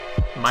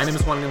My name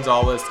is Juan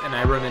Gonzalez and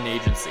I run an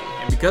agency.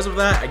 And because of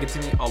that, I get to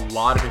meet a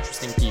lot of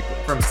interesting people.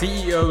 From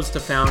CEOs to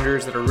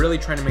founders that are really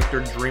trying to make their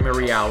dream a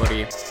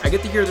reality. I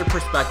get to hear their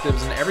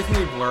perspectives and everything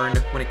they've learned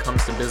when it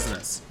comes to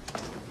business.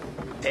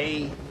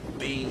 A,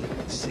 B,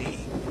 C.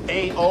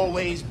 A,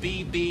 always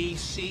be B,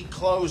 C,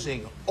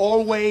 closing.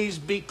 Always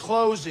be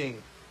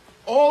closing.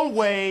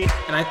 Always.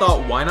 And I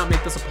thought, why not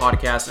make this a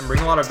podcast and bring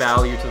a lot of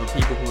value to the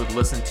people who would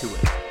listen to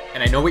it?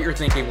 And I know what you're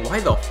thinking, why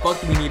the fuck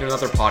do we need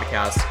another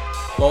podcast?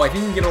 Well, I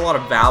think you can get a lot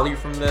of value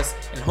from this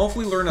and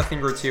hopefully learn a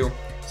thing or two.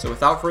 So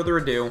without further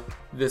ado,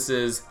 this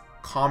is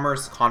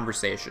Commerce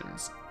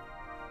Conversations.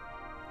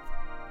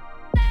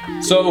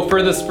 So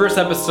for this first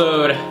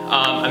episode,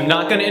 I'm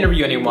not going to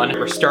interview anyone.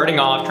 We're starting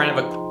off trying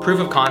to have a proof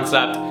of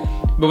concept.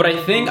 But what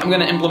I think I'm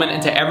going to implement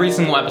into every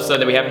single episode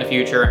that we have in the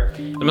future,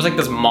 almost like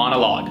this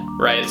monologue,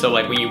 right? So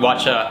like when you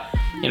watch a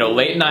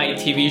late night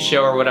TV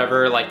show or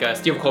whatever, like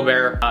Steve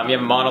Colbert, you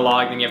have a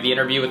monologue, then you have the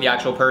interview with the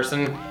actual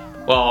person.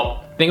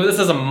 Well, think of this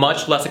as a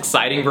much less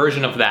exciting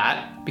version of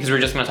that because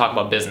we're just going to talk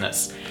about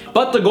business.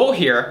 But the goal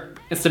here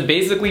is to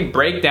basically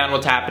break down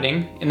what's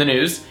happening in the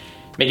news,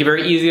 make it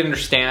very easy to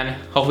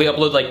understand, hopefully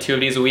upload like 2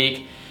 of these a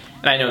week.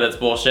 And I know that's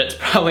bullshit, it's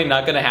probably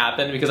not going to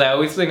happen because I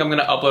always think I'm going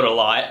to upload a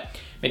lot.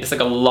 Make this like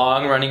a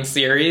long running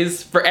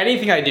series for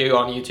anything I do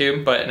on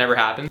YouTube, but it never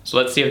happens. So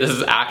let's see if this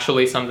is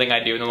actually something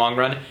I do in the long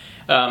run.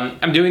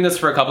 I'm doing this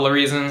for a couple of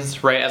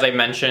reasons, right? As I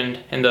mentioned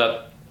in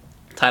the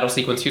title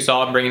sequence you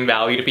saw, I'm bringing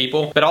value to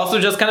people, but also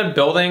just kind of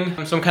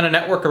building some kind of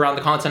network around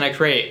the content I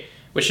create,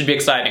 which should be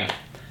exciting.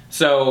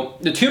 So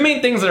the two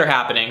main things that are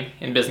happening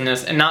in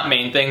business, and not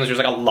main things, there's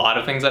like a lot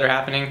of things that are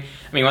happening.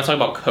 I mean, you want to talk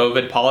about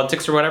COVID,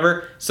 politics, or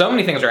whatever, so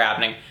many things are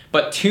happening,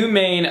 but two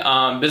main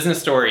business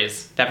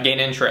stories that have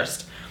gained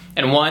interest.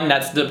 And one,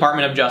 that's the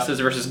Department of Justice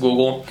versus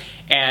Google.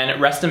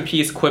 And rest in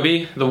peace,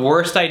 Quibi, the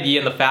worst idea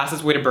and the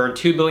fastest way to burn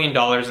 $2 billion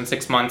in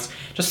 6 months.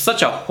 Just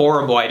such a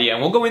horrible idea.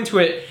 And we'll go into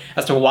it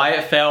as to why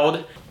it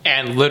failed.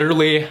 And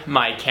literally,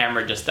 my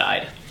camera just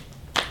died.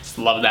 Just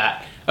love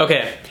that.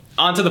 Okay,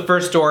 on to the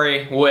first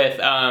story with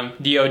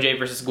DOJ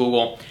versus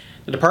Google.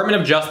 The Department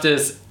of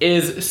Justice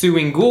is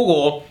suing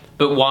Google,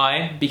 but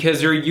why? Because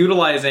they're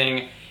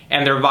utilizing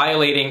and they're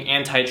violating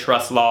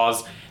antitrust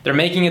laws. They're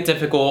making it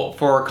difficult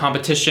for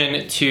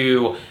competition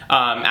to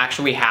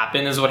actually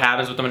happen, is what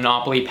happens with the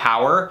monopoly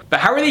power.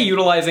 But how are they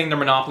utilizing their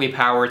monopoly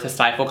power to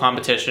stifle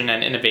competition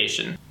and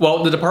innovation?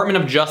 Well, the Department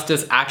of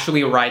Justice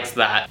actually writes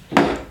that.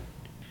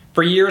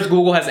 For years,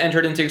 Google has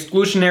entered into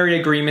exclusionary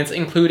agreements,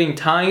 including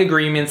tying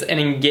agreements, and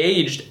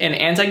engaged in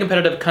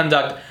anti-competitive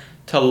conduct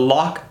to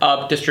lock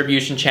up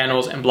distribution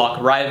channels and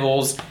block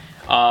rivals.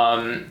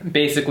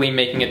 Basically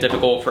making it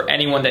difficult for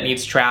anyone that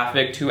needs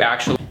traffic to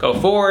actually go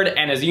forward.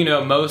 And as you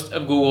know, most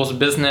of Google's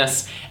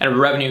business and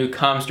revenue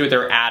comes through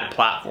their ad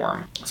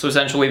platform. So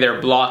essentially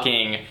they're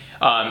blocking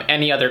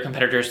any other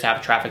competitors to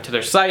have traffic to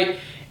their site.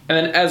 And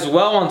then as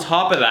well on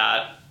top of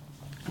that,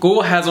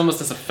 Google has almost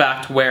this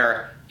effect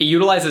where it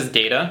utilizes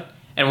data,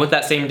 and with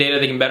that same data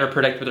they can better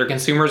predict what their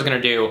consumer is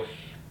going to do,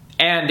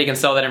 and they can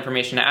sell that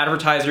information to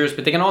advertisers,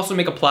 but they can also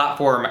make a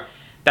platform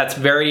that's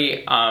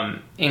very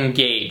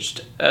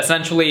engaged.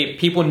 Essentially,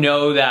 people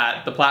know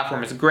that the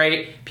platform is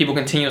great, people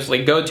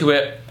continuously go to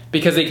it.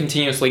 Because they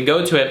continuously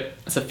go to it,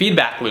 it's a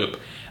feedback loop.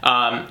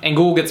 And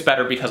Google gets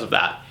better because of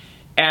that.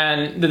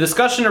 And the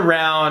discussion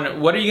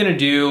around what are you gonna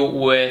do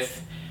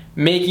with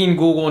making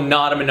Google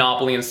not a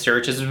monopoly in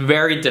search is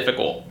very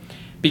difficult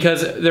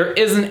because there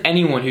isn't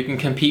anyone who can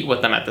compete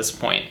with them at this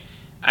point.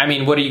 I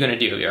mean, what are you gonna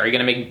do? Are you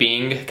gonna make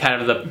Bing kind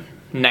of the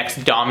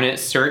next dominant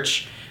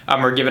search?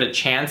 Or give it a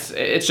chance?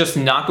 It's just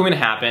not going to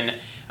happen.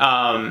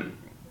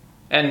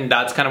 And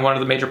that's kind of one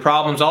of the major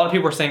problems. A lot of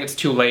people are saying it's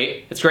too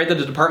late. It's great that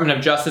the Department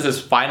of Justice is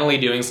finally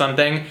doing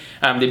something.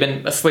 They've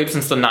been asleep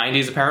since the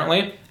 90s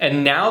apparently,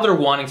 and now they're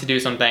wanting to do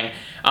something.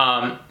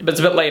 But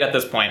it's a bit late at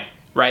this point,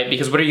 right?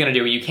 Because what are you gonna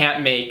do? You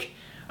can't make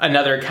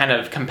another kind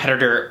of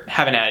competitor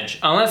have an edge.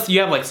 Unless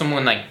you have like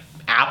someone like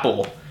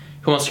Apple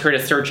who wants to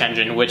create a search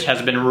engine, which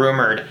has been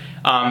rumored,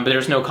 but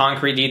there's no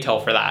concrete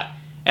detail for that.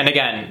 And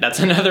again, that's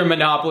another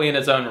monopoly in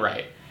its own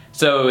right.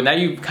 So now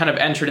you've kind of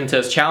entered into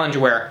this challenge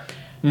where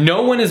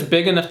no one is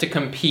big enough to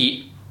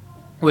compete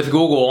with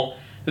Google,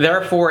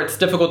 therefore it's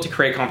difficult to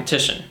create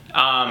competition.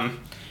 And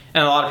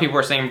a lot of people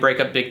are saying break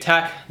up big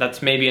tech.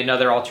 That's maybe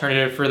another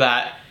alternative for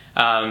that.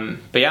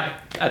 But yeah,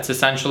 that's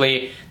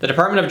essentially, the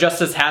Department of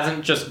Justice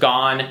hasn't just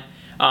gone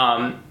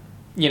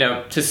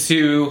to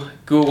sue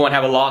Google and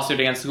have a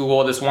lawsuit against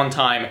Google this one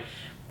time.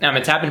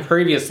 It's happened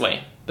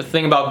previously. The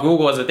thing about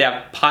Google is that they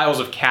have piles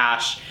of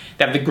cash.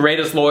 They have the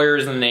greatest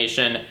lawyers in the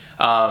nation.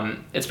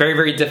 It's very,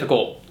 very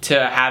difficult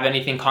to have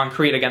anything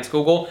concrete against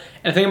Google.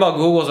 And the thing about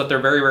Google is that they're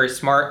very, very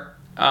smart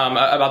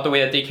about the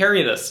way that they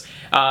carry this.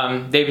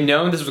 They've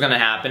known this was going to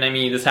happen. I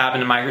mean, this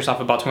happened to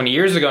Microsoft about 20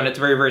 years ago, and it's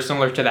very, very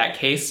similar to that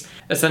case,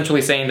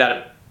 essentially saying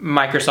that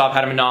Microsoft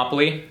had a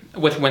monopoly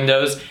with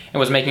Windows and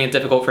was making it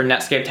difficult for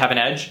Netscape to have an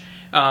edge.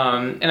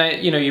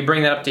 You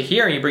bring that up to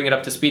here and you bring it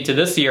up to speed to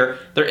this year,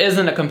 there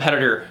isn't a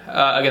competitor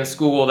against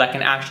Google that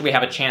can actually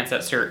have a chance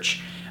at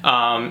search.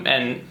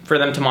 and for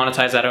them to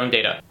monetize that own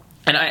data.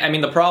 And I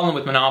mean, the problem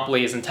with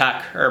monopolies in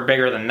tech are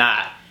bigger than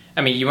that.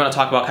 I mean, you want to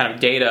talk about kind of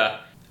data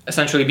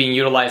essentially being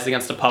utilized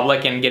against the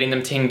public and getting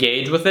them to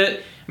engage with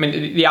it. I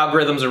mean, the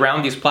algorithms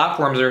around these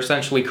platforms are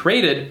essentially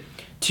created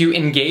to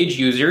engage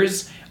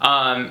users,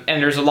 and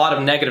there's a lot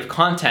of negative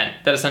content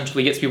that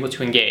essentially gets people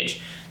to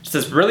engage. Just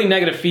this really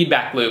negative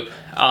feedback loop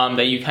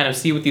that you kind of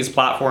see with these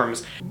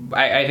platforms.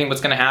 I think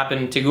what's going to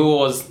happen to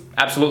Google is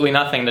absolutely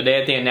nothing. The day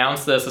that they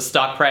announced this, the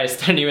stock price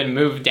didn't even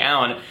move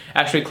down,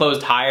 actually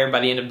closed higher by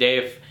the end of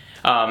day.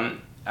 I'll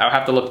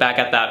have to look back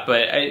at that,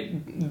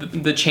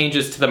 but the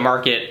changes to the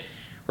market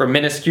were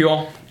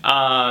minuscule,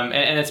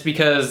 and it's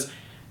because,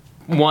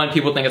 one,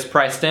 people think it's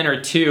priced in,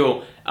 or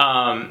two,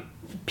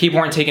 people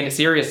aren't taking it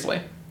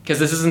seriously. Because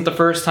this isn't the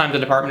first time the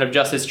Department of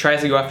Justice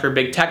tries to go after a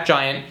big tech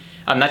giant,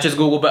 not just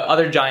Google, but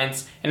other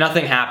giants, and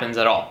nothing happens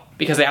at all.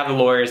 Because they have the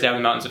lawyers, they have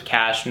the mountains of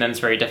cash, and then it's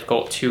very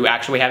difficult to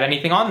actually have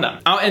anything on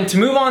them. And to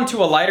move on to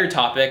a lighter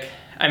topic,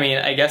 I mean,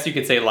 I guess you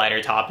could say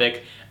lighter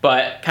topic,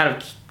 but kind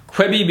of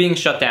Quibi being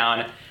shut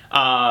down,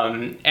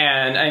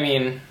 and I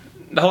mean,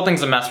 the whole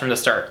thing's a mess from the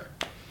start.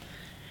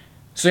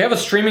 So you have a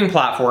streaming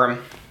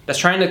platform that's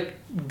trying to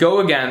go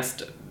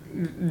against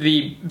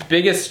the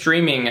biggest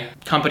streaming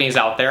companies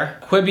out there.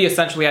 Quibi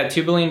essentially had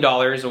 $2 billion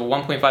or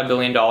 $1.5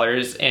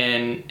 billion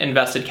in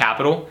invested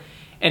capital.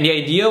 And the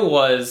idea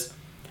was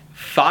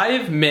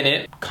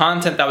 5-minute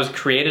content that was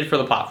created for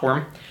the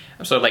platform.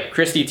 So like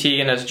Chrissy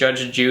Teigen as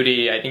Judge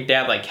Judy, I think they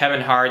had like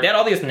Kevin Hart, they had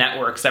all these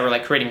networks that were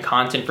like creating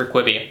content for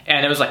Quibi.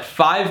 And it was like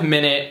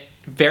 5-minute,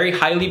 very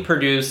highly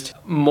produced,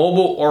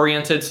 mobile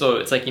oriented, so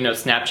it's like, you know,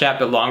 Snapchat,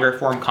 but longer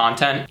form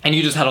content. And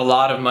you just had a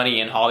lot of money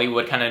in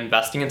Hollywood kind of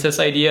investing into this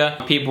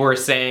idea. People were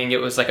saying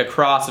it was like a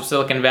cross of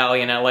Silicon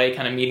Valley and LA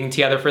kind of meeting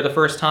together for the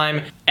first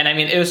time. And I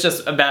mean, it was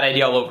just a bad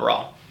idea all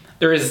overall.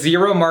 There is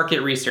zero market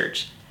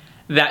research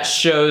that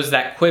shows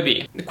that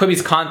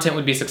Quibi's content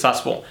would be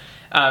successful.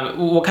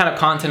 What kind of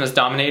content is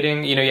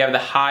dominating? You know, you have the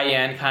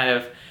high-end kind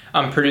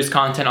of produced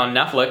content on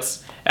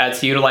Netflix.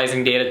 It's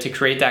utilizing data to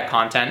create that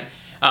content.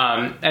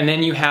 And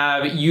then you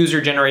have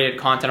user-generated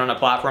content on a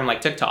platform like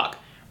TikTok,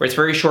 where it's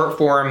very short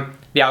form.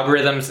 The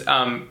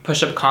algorithms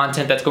push up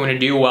content that's going to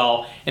do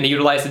well, and they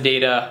utilize the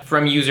data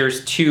from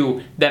users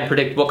to then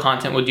predict what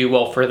content will do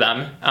well for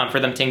them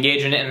to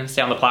engage in it and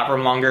stay on the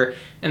platform longer.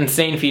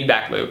 Insane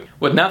feedback loop.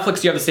 With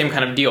Netflix, you have the same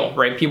kind of deal,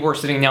 right? People are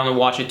sitting down to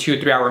watch a 2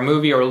 or 3 hour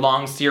movie or a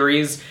long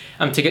series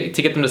to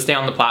get them to stay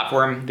on the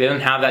platform. They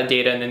don't have that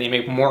data, and then they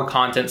make more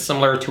content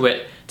similar to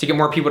it to get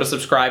more people to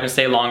subscribe and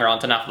stay longer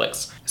onto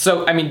Netflix.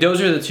 So, I mean,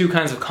 those are the two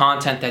kinds of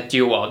content that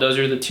do well. Those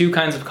are the two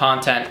kinds of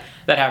content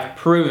that have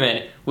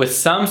proven with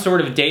some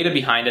sort of data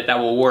behind it that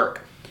will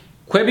work.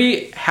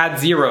 Quibi had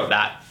zero of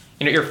that.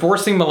 You know, you're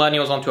forcing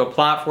millennials onto a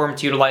platform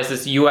to utilize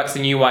this UX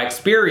and UI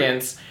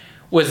experience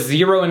with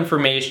zero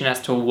information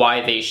as to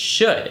why they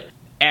should.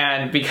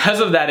 And because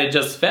of that, it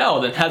just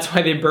failed, and that's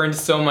why they burned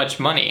so much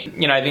money.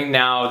 You know, I think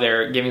now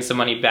they're giving some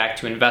money back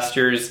to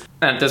investors,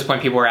 and at this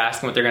point people are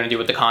asking what they're gonna do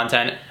with the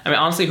content. I mean,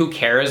 honestly, who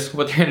cares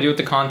what they're gonna do with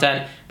the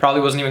content?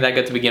 Probably wasn't even that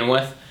good to begin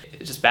with.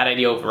 It's just a bad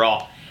idea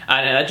overall.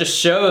 And that just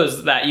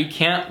shows that you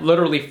can't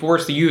literally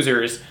force the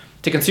users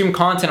to consume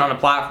content on a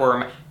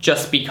platform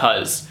just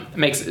because. It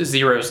makes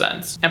zero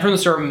sense. And from the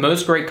start,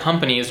 most great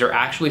companies are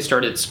actually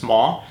started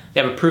small.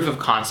 They have a proof of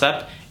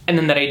concept, and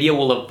then that idea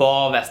will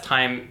evolve as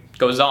time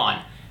goes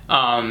on.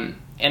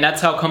 And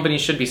that's how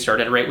companies should be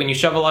started, right? When you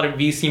shove a lot of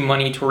VC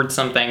money towards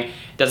something, it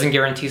doesn't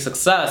guarantee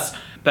success.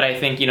 But I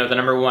think, you know, the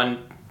number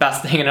one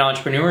best thing in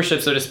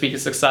entrepreneurship, so to speak,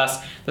 is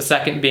success. The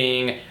second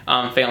being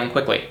failing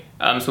quickly.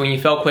 So when you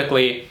fail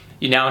quickly,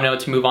 you now know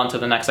to move on to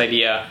the next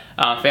idea.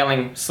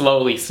 Failing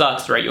slowly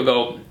sucks, right? You'll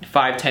go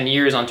 5-10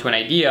 years onto an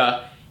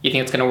idea, you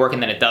think it's gonna work,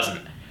 and then it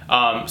doesn't.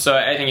 So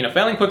I think, you know,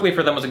 failing quickly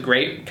for them was a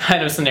great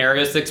kind of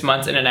scenario, 6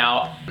 months in and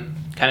out.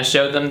 Kind of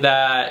showed them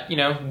that, you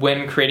know,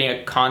 when creating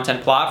a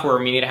content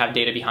platform, you need to have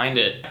data behind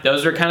it.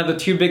 Those are kind of the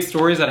two big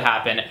stories that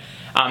happen.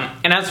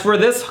 And as for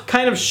this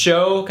kind of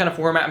show, kind of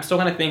format, I'm still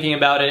kind of thinking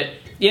about it.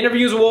 The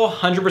interviews will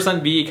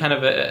 100% be kind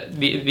of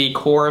the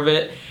core of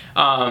it.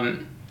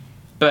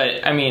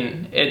 But I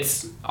mean,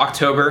 it's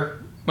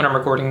October when I'm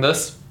recording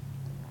this,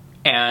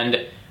 and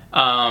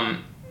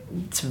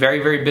it's a very,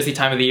 very busy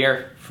time of the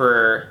year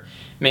for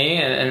me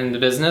and the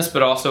business,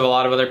 but also a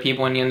lot of other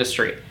people in the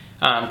industry,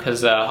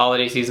 because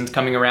holiday season's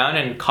coming around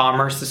and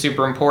commerce is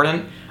super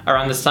important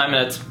around this time,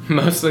 and it's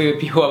mostly the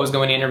people I was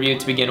going to interview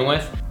to begin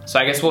with. So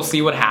I guess we'll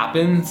see what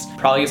happens.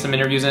 Probably get some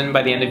interviews in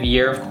by the end of the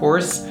year, of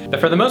course. But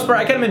for the most part,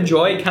 I kind of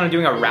enjoyed kind of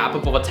doing a wrap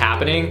up of what's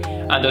happening.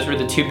 Those were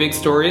the two big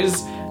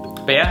stories.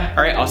 But yeah,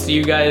 all right, I'll see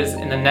you guys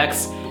in the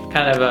next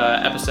kind of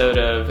episode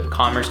of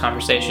Commerce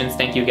Conversations.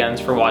 Thank you again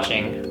for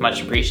watching,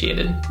 much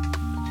appreciated.